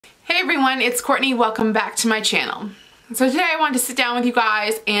everyone, it's Courtney. Welcome back to my channel. So today I wanted to sit down with you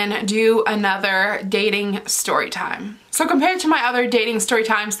guys and do another dating story time. So compared to my other dating story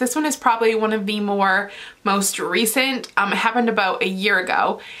times, this one is probably one of the most recent. It happened about a year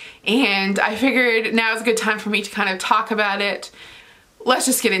ago, and I figured now is a good time for me to kind of talk about it. Let's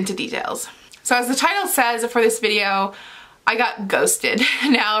just get into details. So as the title says for this video, I got ghosted.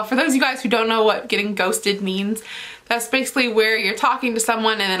 Now, for those of you guys who don't know what getting ghosted means, that's basically where you're talking to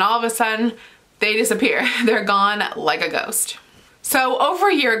someone and then all of a sudden they disappear. They're gone like a ghost. So over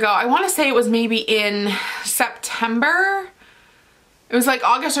a year ago, I want to say it was maybe in September. It was like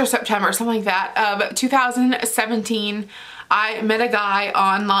August or September, something like that, of 2017. I met a guy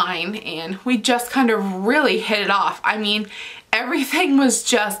online and we just kind of really hit it off. I mean, everything was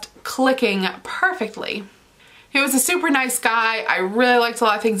just clicking perfectly. He was a super nice guy. I really liked a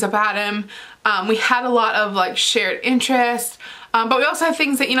lot of things about him. We had a lot of like shared interests, but we also had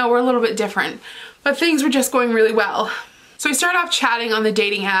things that, you know, were a little bit different, but things were just going really well. So we started off chatting on the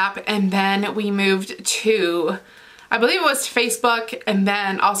dating app, and then we moved to, I believe it was Facebook, and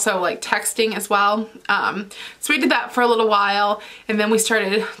then also like texting as well. So we did that for a little while, and then we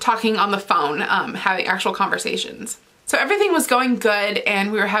started talking on the phone, having actual conversations. So everything was going good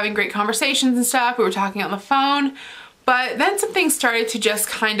and we were having great conversations and stuff. We were talking on the phone, but then some things started to just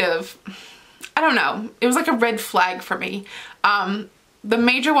kind of, I don't know, it was like a red flag for me. The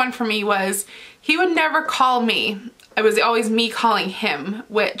major one for me was he would never call me. It was always me calling him,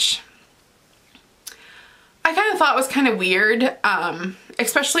 which I kind of thought was kind of weird,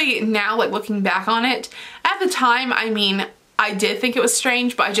 especially now, like looking back on it. At the time, I mean, I did think it was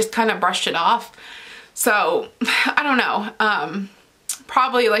strange, but I just kind of brushed it off. So, I don't know,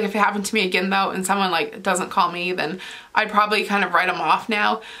 probably like if it happened to me again though and someone like doesn't call me, then I'd probably kind of write them off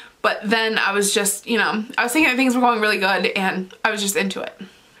now. But then I was just, you know, I was thinking that things were going really good and I was just into it.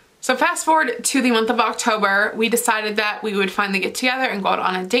 So fast forward to the month of October, we decided that we would finally get together and go out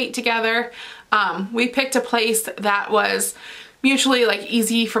on a date together. We picked a place that was mutually like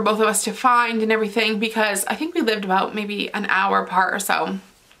easy for both of us to find and everything, because I think we lived about maybe an hour apart or so.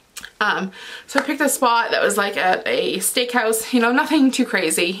 So I picked a spot that was like at a steakhouse, you know, nothing too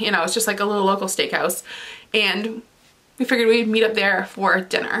crazy, you know, it's just like a little local steakhouse, and we figured we'd meet up there for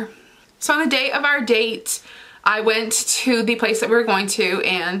dinner. So on the day of our date, I went to the place that we were going to,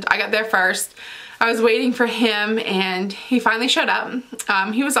 and I got there first. I was waiting for him and he finally showed up.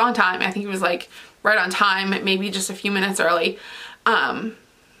 He was on time. I think he was like right on time, maybe just a few minutes early.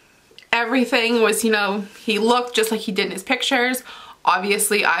 Everything was, you know, he looked just like he did in his pictures.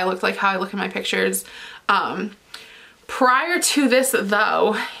 Obviously, I looked like how I look in my pictures. Prior to this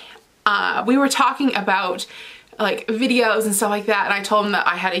though, we were talking about like videos and stuff like that, and I told him that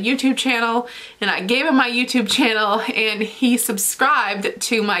I had a YouTube channel, and I gave him my YouTube channel, and he subscribed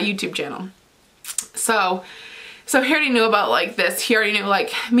to my YouTube channel. So he already knew about like this. He already knew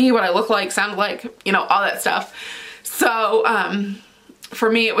like me, what I look like, sound like, you know, all that stuff. So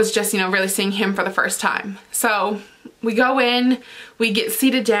for me, it was just, you know, really seeing him for the first time. So we go in, we get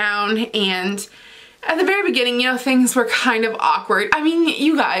seated down, and at the very beginning, you know, things were kind of awkward. I mean,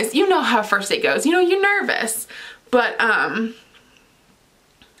 you guys, you know how a first date goes. You know, you're nervous. But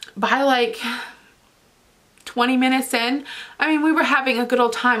by like 20 minutes in, I mean, we were having a good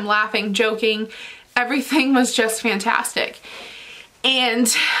old time, laughing, joking. Everything was just fantastic.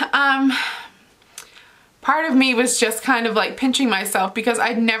 And part of me was just kind of like pinching myself because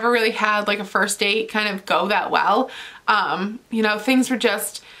I'd never really had like a first date kind of go that well. You know, things were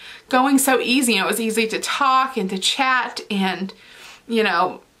just going so easy. You know, it was easy to talk and to chat, and, you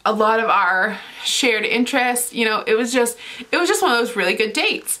know, a lot of our shared interests, you know, it was just one of those really good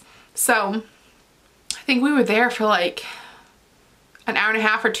dates. So I think we were there for like an hour and a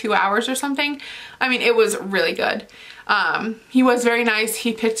half or 2 hours or something. I mean, it was really good. He was very nice.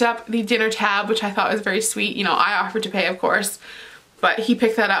 He picked up the dinner tab, which I thought was very sweet. You know, I offered to pay, of course, but he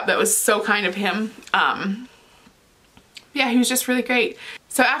picked that up. That was so kind of him. Yeah, he was just really great.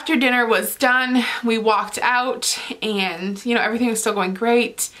 So after dinner was done, we walked out, and, you know, everything was still going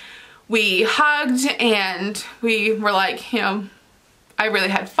great. We hugged and we were like, you know, I really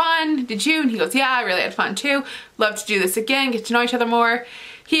had fun. Did you? And he goes, yeah, I really had fun too. Love to do this again, get to know each other more.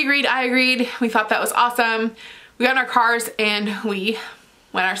 He agreed, I agreed. We thought that was awesome. We got in our cars and we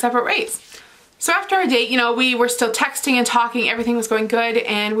went our separate ways. So after our date, you know, we were still texting and talking. Everything was going good,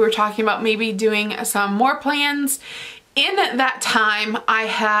 and we were talking about maybe doing some more plans. In that time, I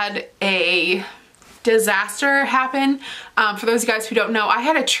had a disaster happen. For those of you guys who don't know, I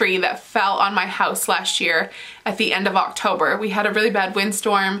had a tree that fell on my house last year at the end of October. We had a really bad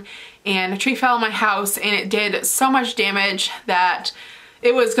windstorm and a tree fell on my house, and it did so much damage that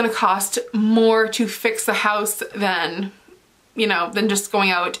it was gonna cost more to fix the house than, you know, than just going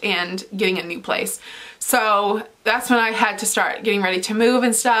out and getting a new place. So that's when I had to start getting ready to move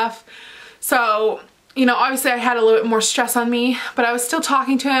and stuff. So, you know, obviously I had a little bit more stress on me, but I was still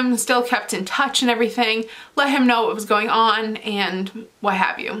talking to him, still kept in touch and everything, let him know what was going on and what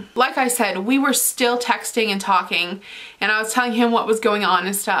have you. Like I said, we were still texting and talking, and I was telling him what was going on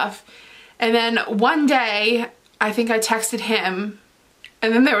and stuff. And then one day, I think I texted him,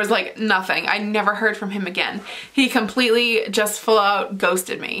 and then there was like nothing. I never heard from him again. He completely just full out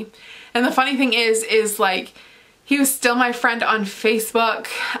ghosted me. And the funny thing is like, he was still my friend on Facebook.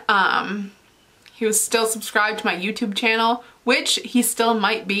 He was still subscribed to my YouTube channel, which he still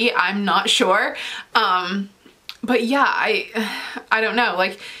might be, I'm not sure. But yeah, I don't know,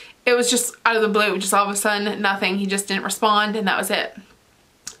 like it was just out of the blue, just all of a sudden nothing. He just didn't respond and that was it.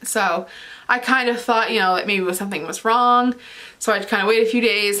 So I kind of thought, you know, that maybe something was wrong. So I kind of waited a few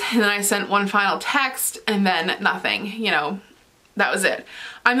days and then I sent one final text and then nothing, you know, that was it.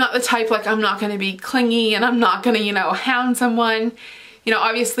 I'm not the type, like I'm not going to be clingy and I'm not going to, you know, hound someone. You know,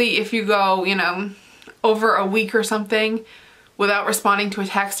 obviously if you go, you know, over a week or something without responding to a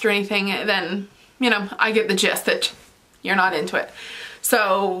text or anything, then, you know, I get the gist that you're not into it.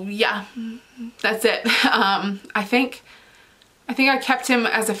 So yeah, that's it. I think I kept him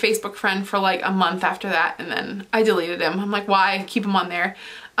as a Facebook friend for like a month after that, and then I deleted him. I'm like, why keep him on there?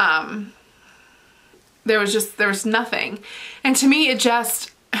 There was nothing. And to me,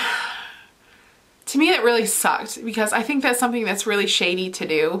 that really sucked, because I think that's something that's really shady to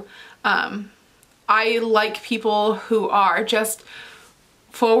do. I like people who are just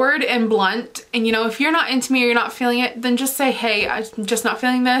forward and blunt, and you know, if you're not into me or you're not feeling it, then just say, hey, I'm just not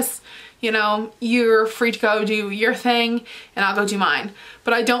feeling this. You know, you're free to go do your thing and I'll go do mine.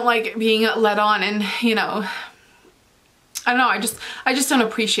 But I don't like being led on, and you know, I don't know, I just don't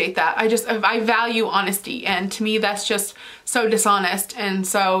appreciate that. I value honesty, and to me that's just so dishonest and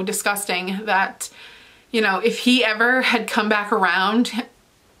so disgusting that, you know, if he ever had come back around,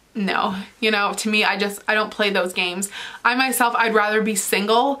 no, you know, to me, I don't play those games. I myself, I'd rather be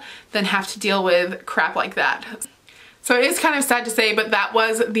single than have to deal with crap like that. So it is kind of sad to say, but that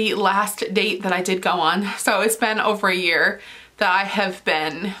was the last date that I did go on. So it's been over a year that I have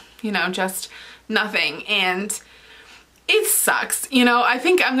been, you know, just nothing, and it sucks. You know, I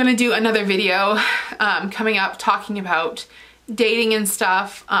think I'm gonna do another video coming up talking about dating and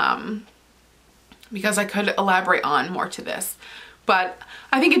stuff, because I could elaborate on more to this. But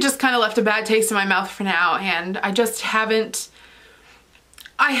I think it just kind of left a bad taste in my mouth for now, and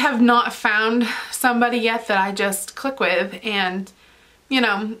I have not found somebody yet that I just click with, and you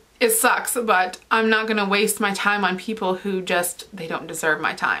know, it sucks, but I'm not gonna waste my time on people who they don't deserve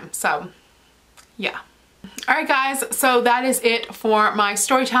my time. So yeah. Alright guys, so that is it for my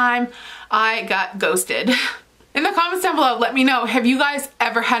story time. I got ghosted. In the comments down below, let me know, have you guys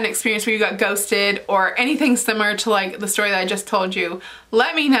ever had an experience where you got ghosted or anything similar to like the story that I just told you?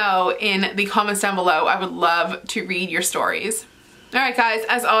 Let me know in the comments down below. I would love to read your stories. Alright guys,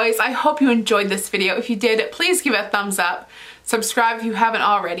 as always, I hope you enjoyed this video. If you did, please give it a thumbs up. Subscribe if you haven't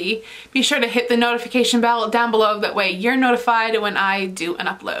already. Be sure to hit the notification bell down below, that way you're notified when I do an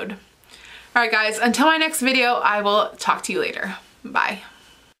upload. Alright guys, until my next video, I will talk to you later. Bye.